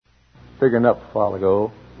figuring up a while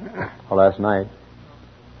ago, or last night.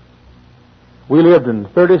 We lived in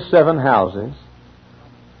 37 houses,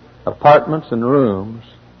 apartments and rooms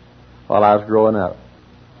while I was growing up.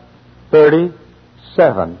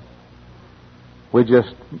 37. We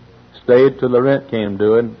just stayed till the rent came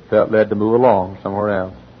due and felt led to move along somewhere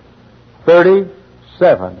else.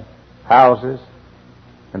 37 houses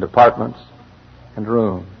and apartments and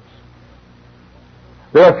rooms.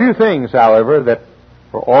 There are a few things, however, that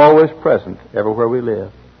were always present everywhere we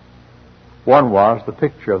lived. One was the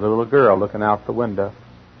picture of the little girl looking out the window.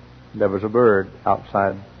 There was a bird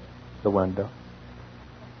outside the window.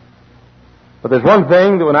 But there's one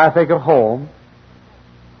thing that when I think of home,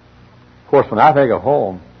 of course, when I think of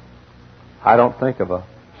home, I don't think of a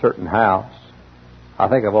certain house. I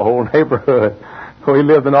think of a whole neighborhood. We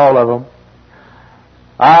lived in all of them.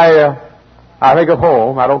 I think of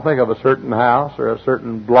home. I don't think of a certain house or a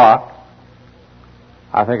certain block.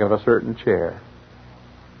 I think of a certain chair.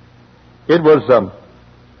 It was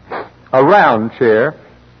a round chair,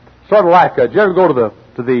 sort of like. Did you ever go to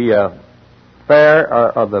the fair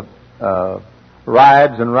or the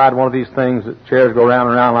rides and ride one of these things that chairs go round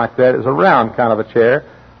and round like that? It was a round kind of a chair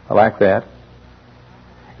like that.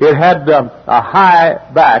 It had a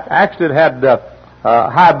high back. Actually, it had a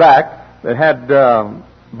high back. It had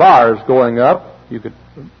bars going up. You could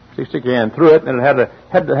stick your hand through it, and it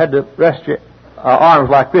had to rest your arms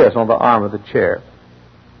like this on the arm of the chair.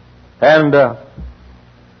 And that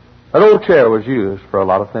old chair was used for a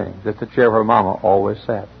lot of things. It's the chair where Mama always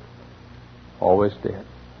sat. Always did.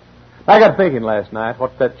 I got thinking last night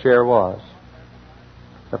what that chair was.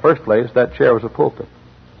 In the first place, that chair was a pulpit.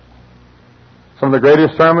 Some of the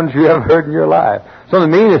greatest sermons you ever heard in your life. Some of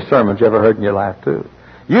the meanest sermons you ever heard in your life, too.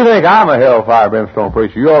 You think I'm a hellfire brimstone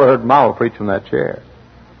preacher. You ought to heard Mama preach from that chair.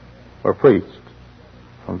 Or preached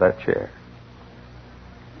from that chair.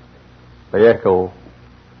 They echo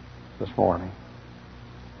this morning.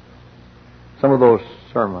 Some of those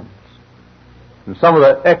sermons. And some of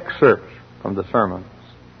the excerpts from the sermons.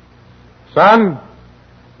 Son,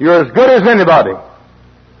 you're as good as anybody.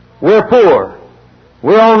 We're poor.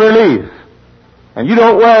 We're on relief. And you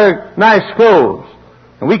don't wear nice clothes.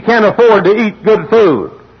 And we can't afford to eat good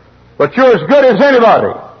food. But you're as good as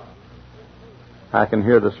anybody. I can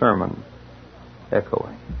hear the sermon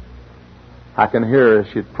echoing. I can hear her as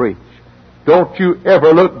she'd preach. Don't you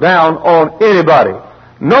ever look down on anybody.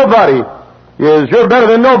 Nobody you're better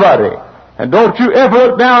than nobody. And don't you ever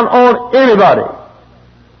look down on anybody.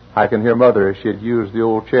 I can hear Mother as she'd use the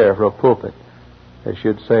old chair for a pulpit. As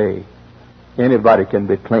she'd say, anybody can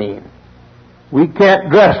be clean. We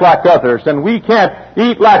can't dress like others, and we can't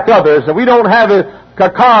eat like others, and we don't have a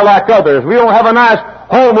car like others. We don't have a nice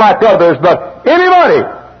home like others, but anybody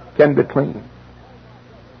can be clean.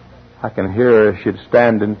 I can hear her as she'd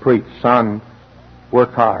stand and preach, son,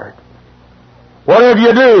 work hard. Whatever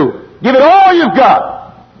you do, give it all you've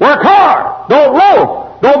got. Work hard. Don't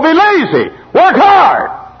loaf. Don't be lazy. Work hard.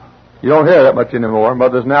 You don't hear that much anymore.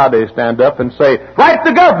 Mothers nowadays stand up and say, write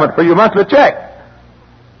the government for your monthly check.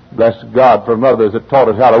 Bless God for mothers that taught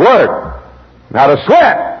us how to work, and how to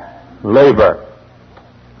sweat, labor.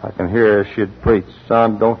 I can hear her she'd preach,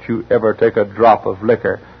 son, don't you ever take a drop of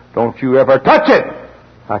liquor. Don't you ever touch it.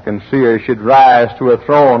 I can see her she'd rise to her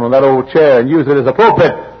throne on that old chair and use it as a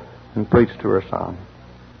pulpit and preach to her son.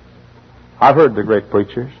 I've heard the great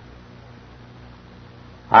preachers.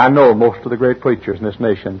 I know most of the great preachers in this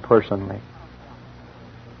nation personally.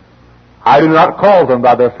 I do not call them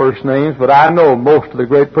by their first names, but I know most of the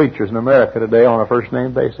great preachers in America today on a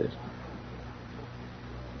first-name basis.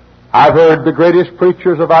 I've heard the greatest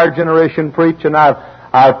preachers of our generation preach, and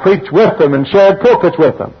I've preached with them and shared pulpits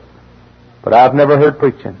with them. But I've never heard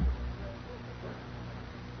preaching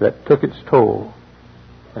that took its toll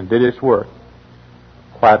and did its work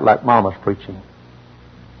quite like Mama's preaching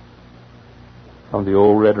on the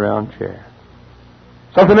old red round chair.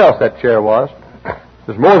 Something else that chair was. It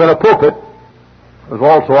was more than a pulpit. It was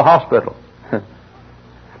also a hospital.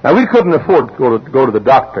 Now, we couldn't afford to go to the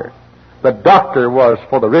doctor. The doctor was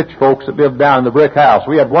for the rich folks that lived down in the brick house.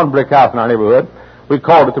 We had one brick house in our neighborhood. We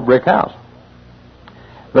called it the brick house.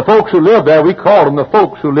 The folks who lived there, we called them the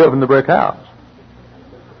folks who live in the brick house.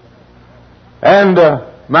 And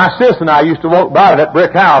my sis and I used to walk by that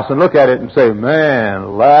brick house and look at it and say, man,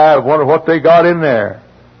 alive, wonder what they got in there.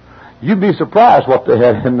 You'd be surprised what they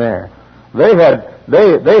had in there. They had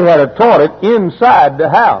a toilet inside the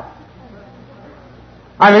house.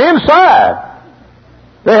 I mean, inside.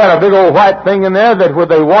 They had a big old white thing in there that where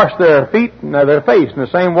they washed their feet and their face in the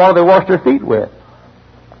same water they washed their feet with,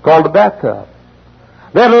 called the bathtub.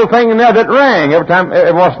 They had a little thing in there that rang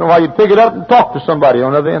every once in a while you'd pick it up and talk to somebody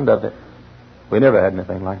on the other end of it. We never had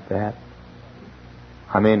anything like that.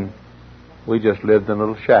 I mean, we just lived in a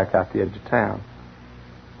little shack out the edge of town.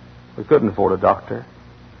 We couldn't afford a doctor.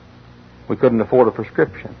 We couldn't afford a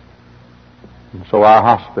prescription. And so our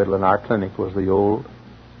hospital and our clinic was the old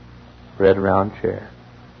red round chair.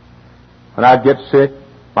 When I'd get sick,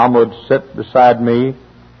 Mom would sit beside me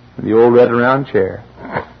in the old red round chair,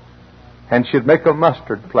 and she'd make a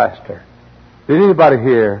mustard plaster. Did anybody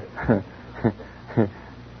here?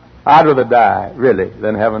 I'd rather die, really,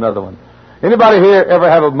 than have another one. Anybody here ever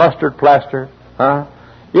have a mustard plaster? Huh?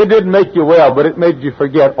 It didn't make you well, but it made you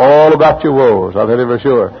forget all about your woes. I'll tell you for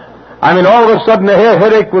sure. I mean, all of a sudden the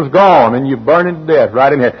headache was gone, and you burning to death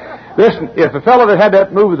right in here. Listen, if a fellow that had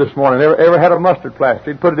that movie this morning ever had a mustard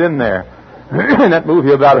plaster, he'd put it in there. In that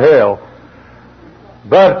movie about hell.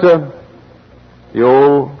 But the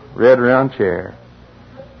old red round chair.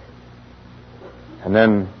 And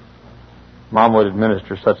then Mom would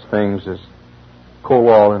administer such things as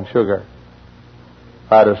colol and sugar.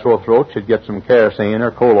 If I had a sore throat, she'd get some kerosene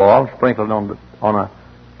or colol, sprinkle it on a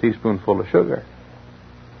teaspoonful of sugar.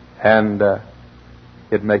 And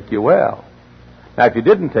it'd make you well. Now, if you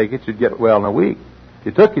didn't take it, you'd get well in a week. If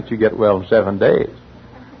you took it, you'd get well in 7 days.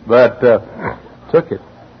 But took it.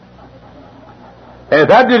 And if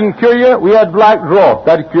that didn't cure you, we had black dwarf.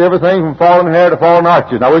 That'd cure everything from falling hair to falling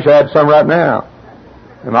arches. And I wish I had some right now.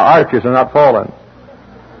 And my arches are not falling.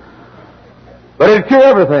 But it'd cure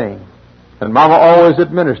everything. And Mama always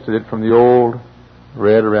administered it from the old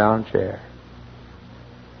red round chair.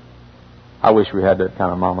 I wish we had that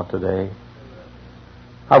kind of mama today.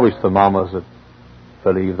 I wish the mamas would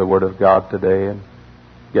believe the Word of God today and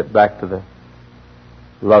get back to the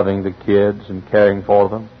loving the kids and caring for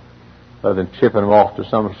them, rather than shipping them off to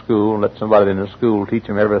some school and let somebody in the school teach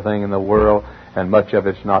them everything in the world, and much of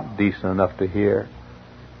it's not decent enough to hear.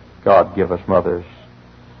 God give us mothers.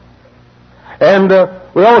 And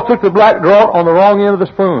we always took the black draught on the wrong end of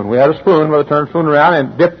the spoon. We had a spoon, where we turned the spoon around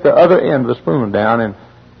and dipped the other end of the spoon down and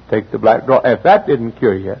take the black draught. If that didn't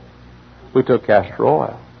cure you, we took castor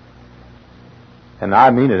oil. And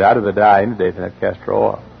I mean it, I'd rather die any day than that castor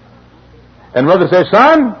oil. And Mother says,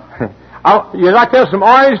 son, you'd like to have some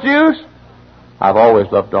orange juice? I've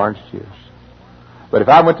always loved orange juice. But if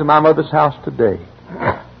I went to my mother's house today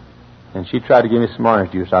and she tried to give me some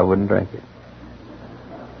orange juice, I wouldn't drink it.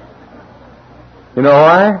 You know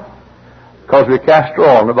why? Because we castor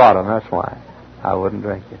oil on the bottom, that's why. I wouldn't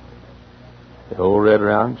drink it. The old red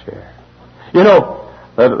round chair. You know,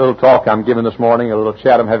 that little talk I'm giving this morning, a little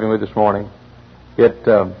chat I'm having with this morning, it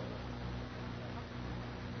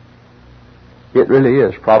really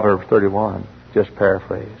is Proverbs 31, just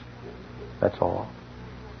paraphrased. That's all.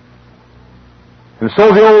 And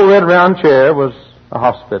so the old red round chair was a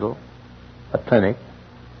hospital, a clinic,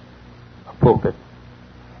 a pulpit.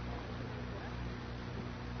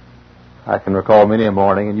 I can recall many a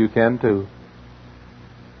morning, and you can too.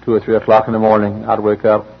 2 or 3 o'clock in the morning, I'd wake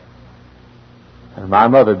up, and my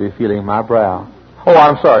mother would be feeling my brow. Oh,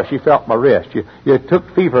 I'm sorry, she felt my wrist. You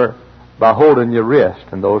took fever by holding your wrist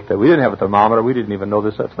in those days. We didn't have a thermometer. We didn't even know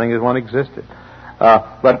there's such thing as one existed.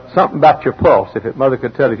 But something about your pulse, if mother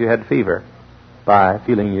could tell if you had fever by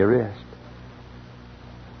feeling your wrist.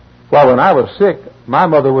 Well, when I was sick, my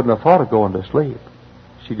mother wouldn't have thought of going to sleep.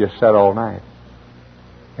 She just sat all night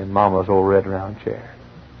in Mama's old red round chair.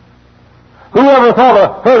 Whoever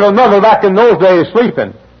heard of mother back in those days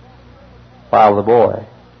sleeping while the boy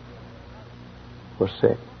was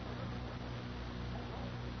sick?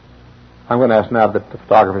 I'm going to ask now that the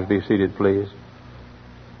photographers be seated, please.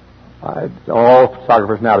 All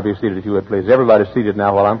photographers now to be seated, if you would, please. Everybody's seated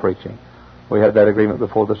now while I'm preaching. We had that agreement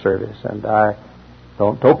before the service, and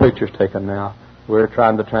no pictures taken now. We're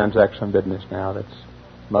trying to transact some business now that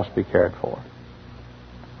must be cared for.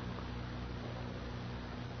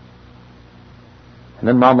 And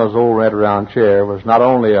then Mama's old red round chair was not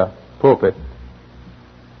only a pulpit,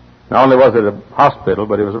 not only was it a hospital,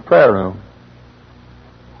 but it was a prayer room.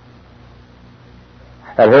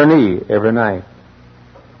 At her knee every night,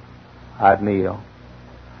 I'd kneel.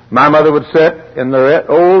 My mother would sit in the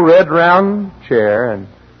old red round chair, and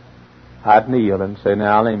I'd kneel and say,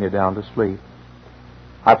 now lay me down to sleep.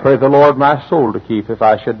 I pray the Lord my soul to keep. If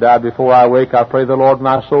I should die before I wake, I pray the Lord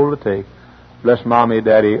my soul to take. Bless Mommy,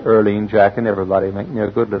 Daddy, Earlene, Jack, and everybody. Make me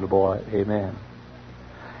a good little boy. Amen.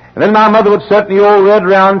 And then my mother would sit in the old red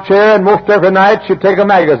round chair, and most every night she'd take a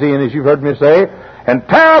magazine, as you've heard me say, and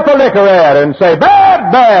tear up a liquor ad and say,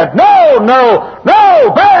 bad, bad, no, no,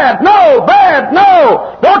 no, bad, no, bad,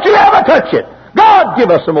 no. Don't you ever touch it. God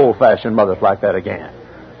give us some old-fashioned mothers like that again.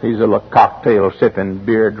 These little cocktail-sipping,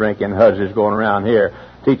 beer-drinking husbands going around here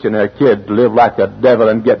teaching their kids to live like the devil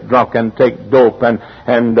and get drunk and take dope and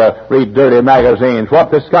read dirty magazines.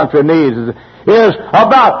 What this country needs is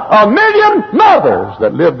about 1 million mothers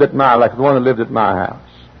that lived at like the one that lived at my house.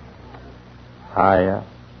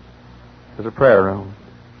 There's a prayer room.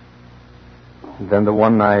 And then the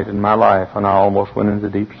one night in my life when I almost went into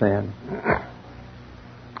deep sin,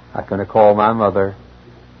 I could have called my mother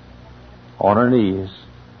on her knees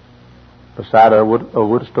beside a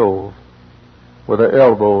wood stove with her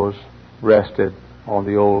elbows rested on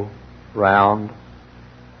the old round.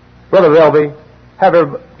 Brother Belby,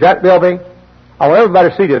 Jack Belby, I want everybody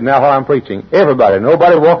seated now while I'm preaching. Everybody,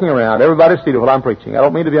 nobody walking around. Everybody seated while I'm preaching. I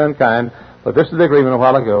don't mean to be unkind, but this is the agreement a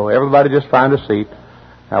while ago. Everybody just find a seat.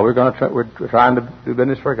 Now we're trying to do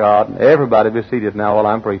business for God, and everybody be seated now while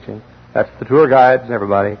I'm preaching. That's the tour guides and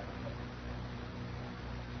everybody.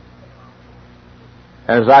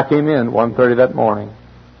 And as I came in 1:30 that morning,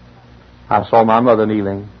 I saw my mother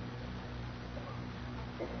kneeling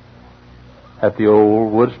at the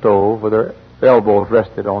old wood stove with her elbows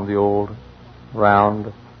rested on the old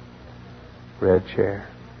round red chair.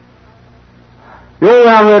 The old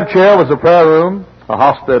round red chair was a prayer room, a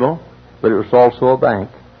hospital, but it was also a bank.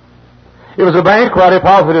 It was a bank where I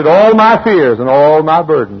deposited all my fears and all my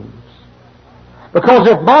burdens. Because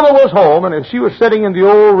if Mama was home and if she was sitting in the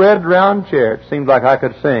old red round chair, it seemed like I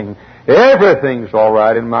could sing, everything's all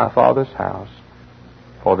right in my Father's house,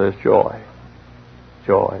 for there's joy,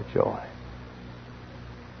 joy, joy.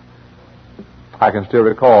 I can still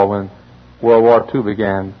recall when World War II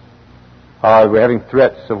began. We were having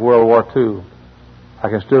threats of World War II. I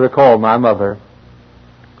can still recall my mother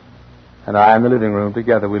and I in the living room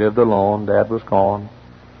together. We lived alone. Dad was gone.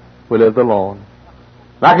 We lived alone.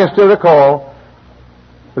 And I can still recall,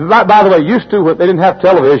 by the way, used to, they didn't have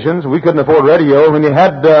televisions. We couldn't afford radio. When you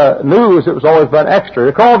had news, it was always about extra.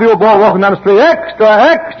 Recall the old boy walking down the street, extra,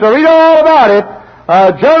 extra, read all about it.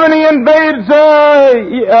 Germany invades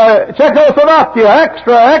Czechoslovakia,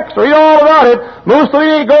 extra, extra, read all about it.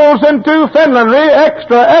 Mussolini goes into Finland,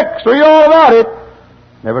 extra, extra, read all about it.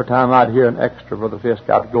 And every time I'd hear an extra, Brother Fisk,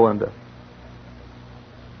 I'd go into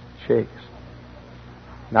shakes.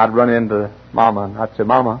 And I'd run into Mama, and I'd say,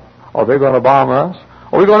 Mama, are they going to bomb us?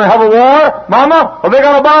 Are we going to have a war? Mama, are they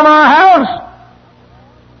going to bomb our house?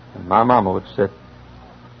 And my Mama would sit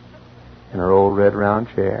in her old red round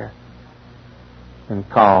chair and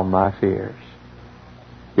calm my fears.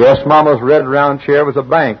 Yes, Mama's red round chair was a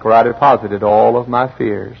bank where I deposited all of my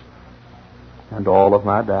fears and all of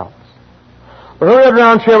my doubts. But her red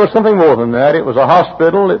round chair was something more than that. It was a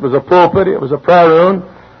hospital, it was a pulpit, it was a prayer room,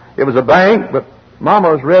 it was a bank, but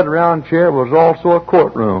Mama's red round chair was also a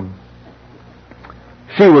courtroom.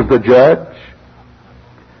 She was the judge.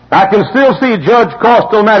 I can still see Judge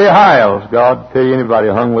Costal Matty Hiles. God tell you anybody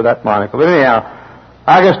hung with that moniker. But anyhow,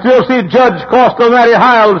 I can still see Judge Costal Matty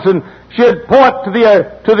Hiles, and she'd point to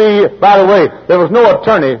the, by the way, there was no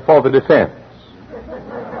attorney for the defense.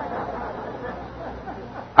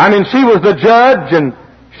 I mean, she was the judge, and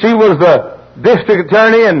she was the district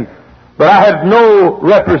attorney, but I had no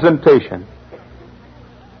representation.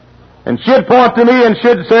 And she'd point to me and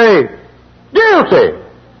she'd say, guilty.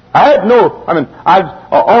 I had all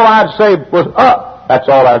I'd say was up. That's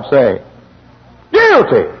all I'd say.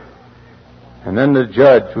 Guilty. And then the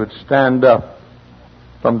judge would stand up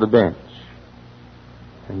from the bench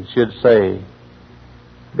and she'd say,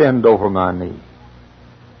 bend over my knee.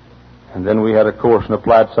 And then we had a course in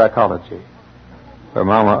applied psychology where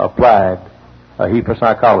Mama applied a heap of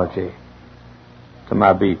psychology to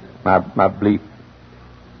my bleep.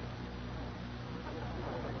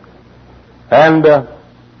 And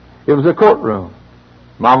it was a courtroom.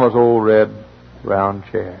 Mama's old red round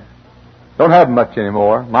chair. Don't have much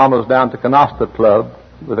anymore. Mama's down to Canasta Club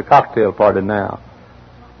with a cocktail party now.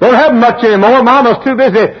 Don't have much anymore. Mama's too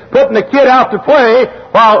busy putting the kid out to play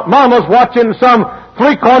while Mama's watching some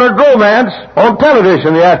three-cornered romance on television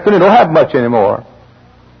in the afternoon. Don't have much anymore.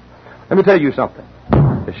 Let me tell you something.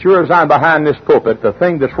 As sure as I'm behind this pulpit, the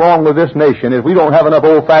thing that's wrong with this nation is we don't have enough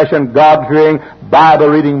old-fashioned, God-fearing,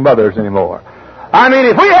 Bible-reading mothers anymore. I mean,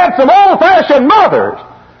 if we had some old-fashioned mothers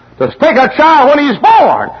to take a child when he's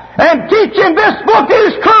born and teach him this book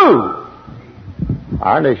is true,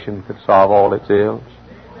 our nation could solve all its ills.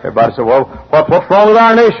 Everybody said, well, what's wrong with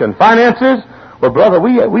our nation? Finances? Well, brother,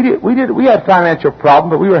 we had financial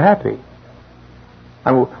problems, but we were happy.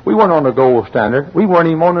 I mean, we weren't on the gold standard. We weren't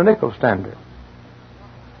even on the nickel standard.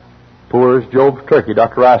 Poor as Job's turkey.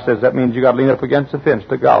 Dr. Rice says that means you got to lean up against the fence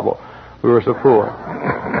to gobble. We were so poor.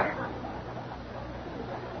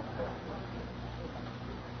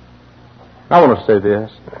 I want to say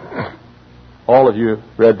this. All of you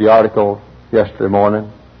read the article yesterday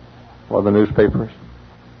morning, one of the newspapers.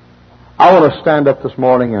 I want to stand up this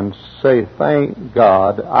morning and say, thank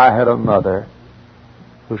God I had a mother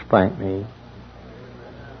who spanked me.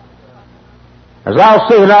 As I was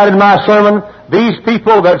saying out in my sermon, these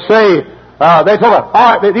people that say, they talk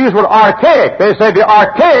about, these were archaic. They say the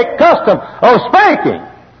archaic custom of spanking.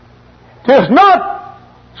 'Tis not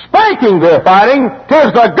spanking they're fighting,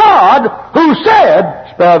 'tis the God who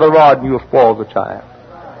said, spare the rod and you'll spoil the child.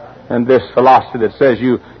 And this philosophy that says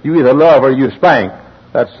you either love or you spank,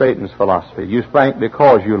 that's Satan's philosophy. You spank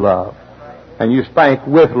because you love. And you spank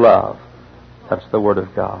with love. That's the Word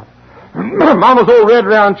of God. Mama's old red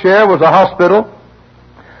round chair was a hospital.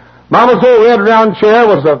 Mama's old red round chair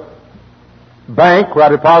was a bank where I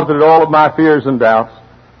deposited all of my fears and doubts.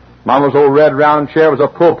 Mama's old red round chair was a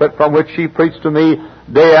pulpit from which she preached to me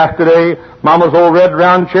day after day. Mama's old red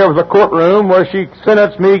round chair was a courtroom where she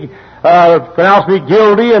sentenced me, pronounced me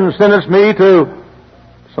guilty and sentenced me to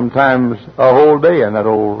sometimes a whole day in that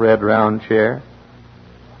old red round chair.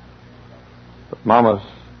 But Mama's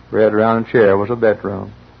red round chair was a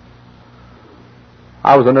bedroom.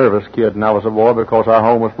 I was a nervous kid and I was a boy because our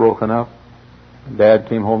home was broken up. Dad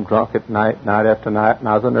came home drunk at night, night after night, and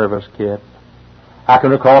I was a nervous kid. I can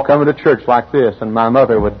recall coming to church like this, and my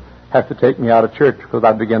mother would have to take me out of church because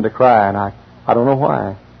I'd begin to cry, and I don't know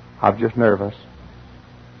why. I was just nervous.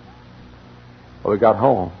 Well, we got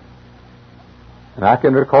home. And I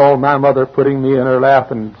can recall my mother putting me in her lap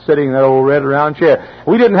and sitting in that old red round chair.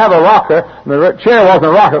 We didn't have a rocker, and the chair wasn't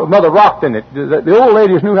a rocker. Mother rocked in it. The old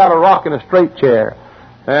ladies knew how to rock in a straight chair.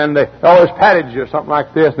 And they always patted you or something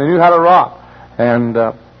like this, and they knew how to rock. And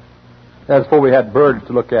that's before we had birds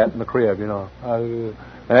to look at in the crib, you know.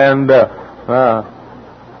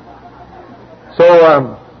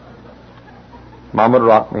 So Mom would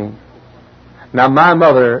rock me. Now, my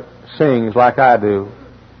mother sings like I do.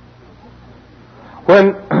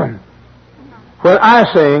 When I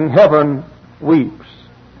sing, heaven weeps,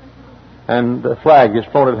 and the flag is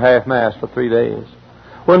flown at half-mast for 3 days.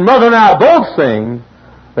 When Mother and I both sing,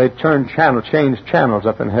 they change channels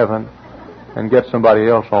up in heaven and get somebody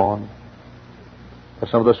else on.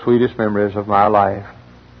 That's some of the sweetest memories of my life.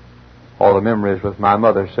 All the memories with my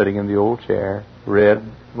mother sitting in the old chair, red,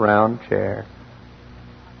 round chair,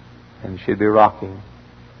 and she'd be rocking.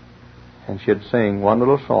 And she'd sing one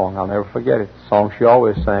little song. I'll never forget it. The song she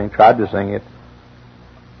always sang, tried to sing it.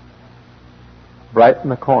 Brighten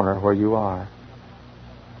the corner where you are.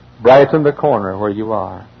 Brighten the corner where you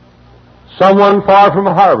are. Someone far from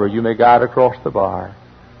the harbor you may guide across the bar,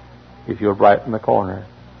 if you'll brighten the corner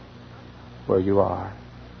where you are.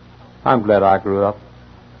 I'm glad I grew up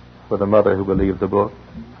with a mother who believed the book.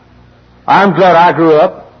 I'm glad I grew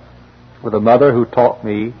up with a mother who taught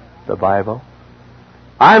me the Bible.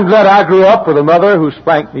 I'm glad I grew up with a mother who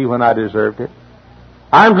spanked me when I deserved it.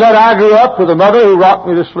 I'm glad I grew up with a mother who rocked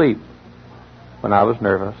me to sleep when I was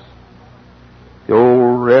nervous. The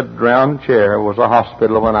old red round chair was a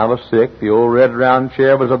hospital when I was sick. The old red round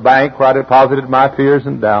chair was a bank where I deposited my fears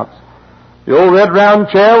and doubts. The old red round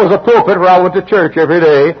chair was a pulpit where I went to church every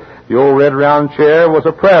day. The old red round chair was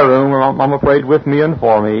a prayer room where Mama prayed with me and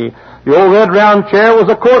for me. The old red round chair was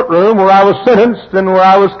a courtroom where I was sentenced and where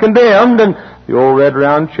I was condemned. And the old red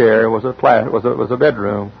round chair was a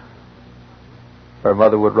bedroom where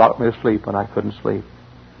Mother would rock me to sleep when I couldn't sleep.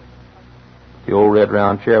 The old red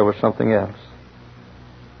round chair was something else.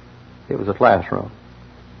 It was a classroom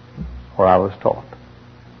where I was taught.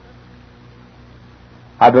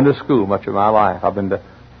 I've been to school much of my life. I've been to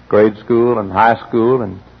grade school and high school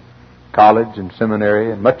and college and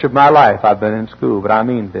seminary, and much of my life I've been in school. But I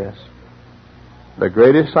mean this. The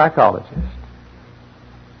greatest psychologist,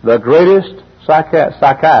 the greatest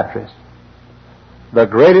psychiatrist, the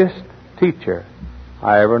greatest teacher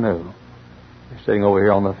I ever knew is sitting over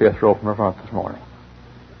here on the 5th row from the front this morning.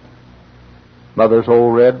 Mother's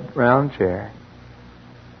old red round chair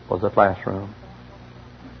was a classroom.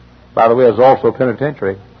 By the way, it was also a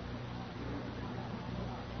penitentiary.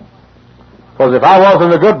 Because if I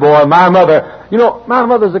wasn't a good boy, my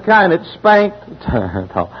mother's the kind that spanked.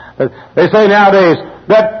 They say nowadays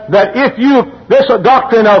that if this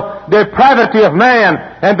doctrine of depravity of man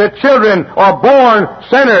and that children are born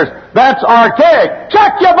sinners, that's archaic.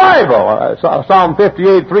 Check your Bible. Psalm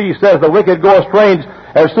 58:3 says the wicked go astray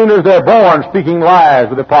as soon as they're born, speaking lies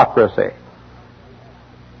with hypocrisy.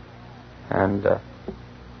 And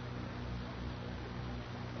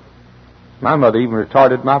my mother even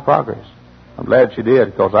retarded my progress. I'm glad she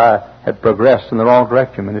did, because I had progressed in the wrong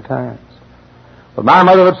direction many times. But my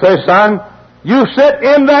mother would say, son, you sit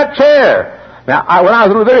in that chair. Now, when I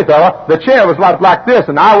was a little bitty fella, the chair was like this,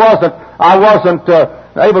 and I wasn't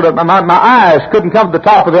able to, my eyes couldn't come to the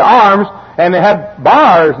top of the arms, and they had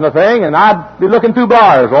bars and the thing, and I'd be looking through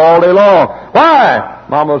bars all day long. Why?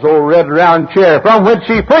 Mama's old red round chair from which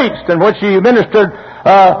she preached and which she ministered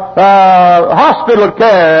hospital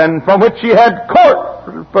care, and from which she had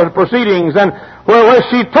court proceedings, and where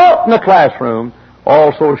she taught in the classroom.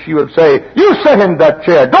 Also, she would say, "You sit in that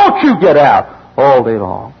chair. Don't you get out," all day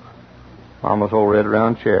long. Mama's old red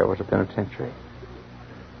round chair was a penitentiary.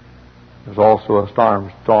 It was also a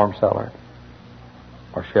storm cellar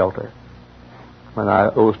or shelter. When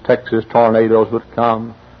those Texas tornadoes would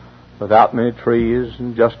come, without many trees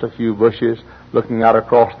and just a few bushes, looking out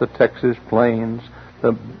across the Texas plains,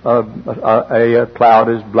 a cloud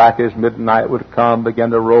as black as midnight would come,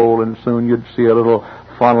 begin to roll, and soon you'd see a little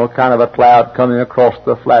funnel kind of a cloud coming across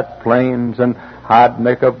the flat plains, and I'd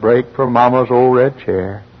make a break for Mama's old red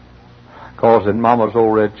chair. Because in Mama's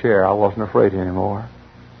old red chair, I wasn't afraid anymore.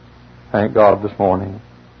 Thank God this morning.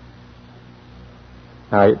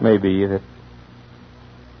 Now, it may be that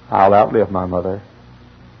I'll outlive my mother.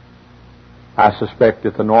 I suspect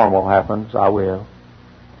if the normal happens, I will.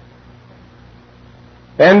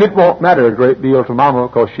 And it won't matter a great deal to Mama,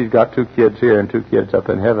 because she's got 2 kids here and 2 kids up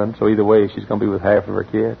in heaven, so either way she's going to be with half of her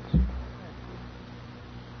kids.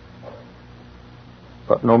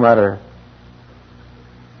 But no matter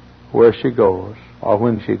where she goes or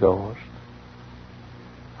when she goes,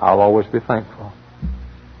 I'll always be thankful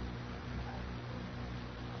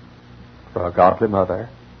for a godly mother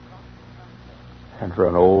and for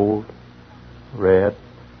an old red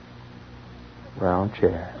round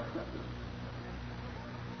chair.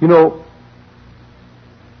 You know,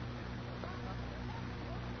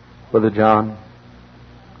 Brother John,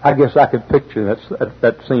 I guess I could picture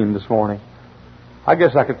that scene this morning. I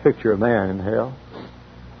guess I could picture a man in hell.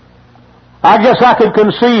 I guess I could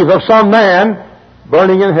conceive of some man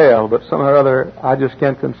burning in hell, but somehow or other I just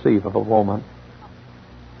can't conceive of a woman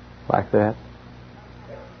like that.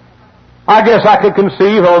 I guess I could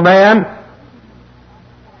conceive of a man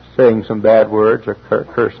saying some bad words or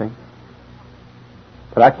cursing,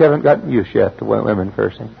 but I haven't gotten used yet to women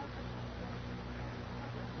cursing.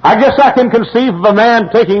 I guess I can conceive of a man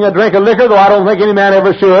taking a drink of liquor, though I don't think any man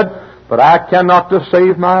ever should, but I cannot to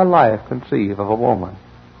save my life conceive of a woman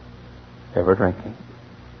ever drinking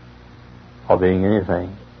or being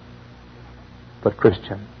anything but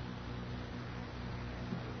Christian.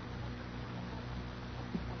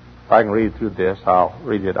 If I can read through this, I'll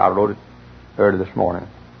read it. I wrote it early this morning.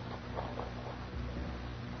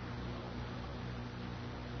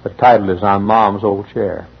 The title is "I'm Mom's Old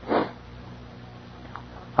Chair."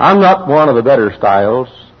 I'm not one of the better styles,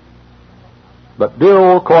 but dear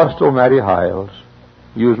old Coastal Mattie Hiles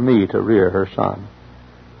used me to rear her son.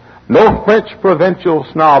 No French provincial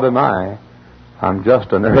snob am I. I'm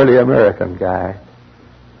just an early American guy,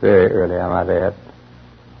 very early, I might add,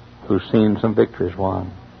 who's seen some victories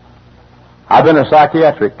won. I've been a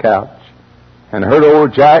psychiatric couch and heard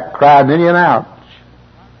old Jack cry many an ouch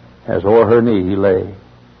as o'er her knee he lay.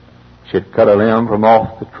 She'd cut a limb from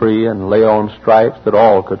off the tree and lay on stripes that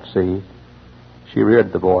all could see. She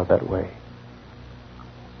reared the boy that way.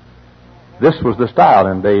 This was the style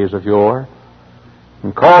in days of yore.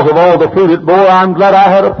 And cause of all the fruit it bore, I'm glad I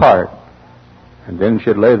had a part. And then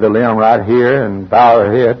she'd lay the limb right here and bow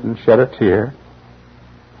her head and shed a tear.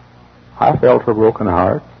 I felt her broken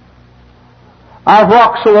heart. I've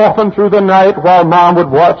walked so often through the night while Mom would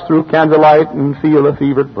watch through candlelight and feel a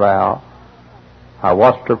fevered brow. I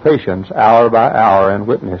watched her patience hour by hour and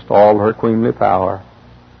witnessed all her queenly power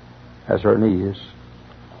as her knees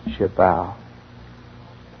she'd bow.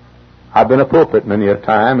 I've been a pulpit many a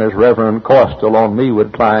time as Reverend Coastal on me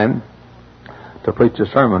would climb to preach a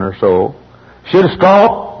sermon or so. She'd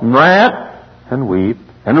stalk and rant and weep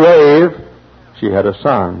and rave. She had a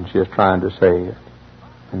son she was trying to save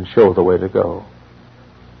and show the way to go.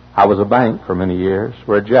 I was a bank for many years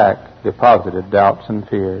where Jack deposited doubts and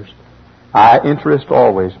fears. Interest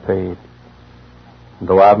always paid,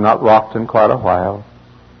 though I've not rocked in quite a while,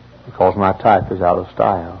 because my type is out of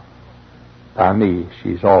style. By me,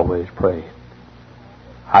 she's always prayed.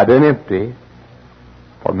 I've been empty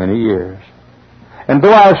for many years, and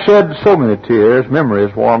though I've shed so many tears,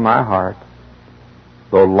 memories warm my heart.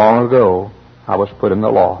 Though long ago I was put in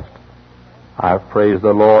the loft, I've praised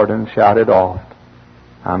the Lord and shouted oft,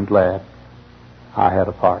 I'm glad I had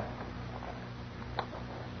a part.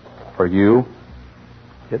 For you,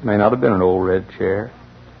 it may not have been an old red chair.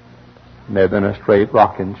 It may have been a straight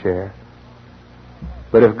rocking chair.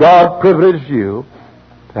 But if God privileged you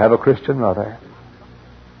to have a Christian mother,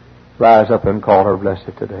 rise up and call her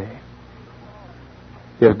blessed today.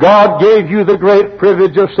 If God gave you the great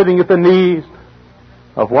privilege of sitting at the knees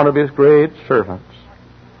of one of His great servants.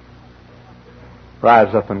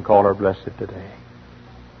 Rise up and call her blessed today.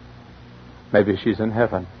 Maybe she's in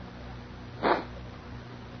heaven.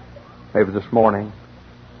 Maybe this morning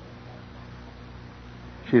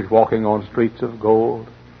she's walking on streets of gold,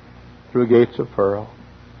 through gates of pearl.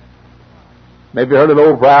 Maybe her little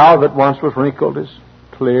old brow that once was wrinkled is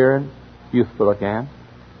clear and youthful again.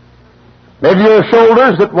 Maybe her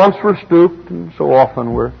shoulders that once were stooped and so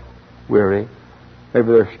often were weary, maybe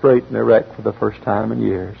they're straight and erect for the first time in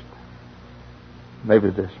years. Maybe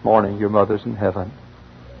this morning your mother's in heaven.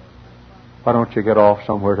 Why don't you get off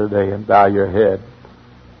somewhere today and bow your head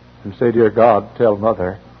and say, Dear God, tell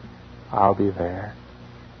Mother, I'll be there.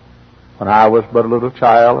 When I was but a little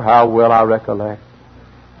child, how well I recollect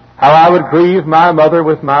how I would grieve my mother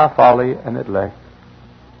with my folly and neglect.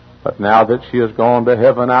 But now that she has gone to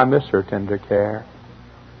heaven, I miss her tender care.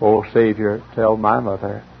 Oh, Savior, tell my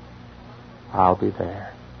mother, I'll be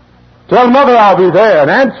there. Tell Mother I'll be there, an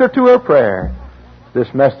answer to her prayer.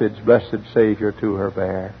 This message, blessed Savior, to her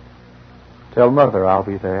bear. Tell Mother I'll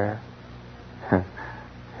be there.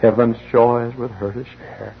 Heaven's joys with her to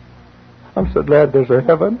share. I'm so glad there's a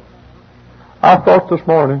heaven. I thought this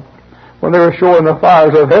morning, when they were showing the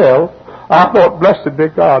fires of hell, I thought, blessed be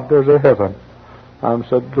God, there's a heaven. I'm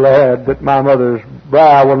so glad that my mother's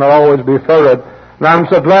brow will not always be furrowed. And I'm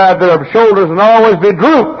so glad that her shoulders will not always be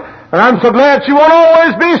drooped. And I'm so glad she won't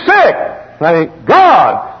always be sick. Thank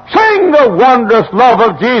God. Sing the wondrous love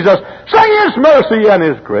of Jesus. Sing His mercy and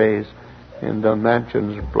His grace. In the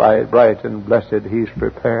mansions bright and blessed, He's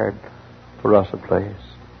prepared for us a place.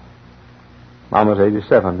 Mama's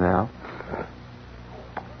 87 now.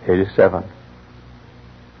 87.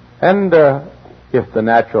 And if the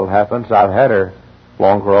natural happens, I've had her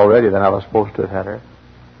longer already than I was supposed to have had her.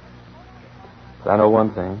 But I know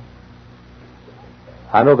one thing.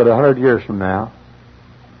 I know that 100 years from now,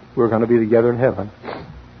 we're going to be together in heaven.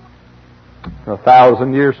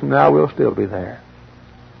 1,000 years from now, we'll still be there.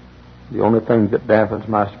 The only thing that dampens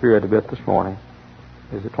my spirit a bit this morning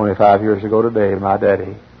is that 25 years ago today, my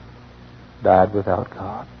daddy died without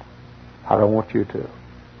God. I don't want you to.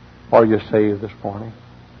 Are you saved this morning?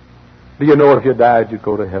 Do you know if you died, you'd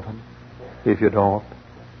go to heaven? If you don't,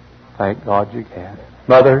 thank God you can.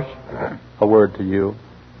 Mothers, a word to you.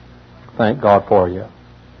 Thank God for you.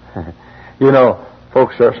 You know,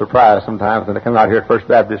 folks are surprised sometimes when they come out here at First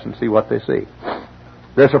Baptist and see what they see.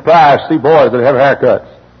 They're surprised to see boys that have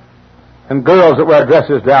haircuts and girls that wear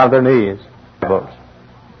dresses down to their knees.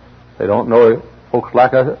 They don't know folks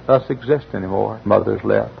like us exist anymore. Mothers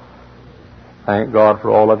left. Thank God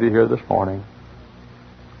for all of you here this morning.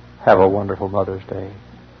 Have a wonderful Mother's Day.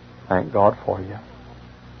 Thank God for you.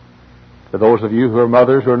 For those of you who are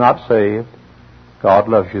mothers who are not saved, God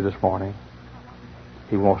loves you this morning.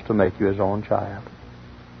 He wants to make you His own child.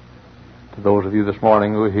 To those of you this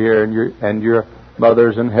morning who are here and your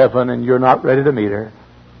mother's in heaven and you're not ready to meet her,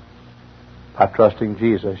 by trusting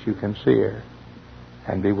Jesus, you can see her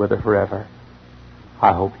and be with her forever.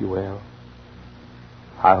 I hope you will.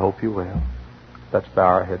 I hope you will. Let's bow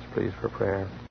our heads, please, for prayer.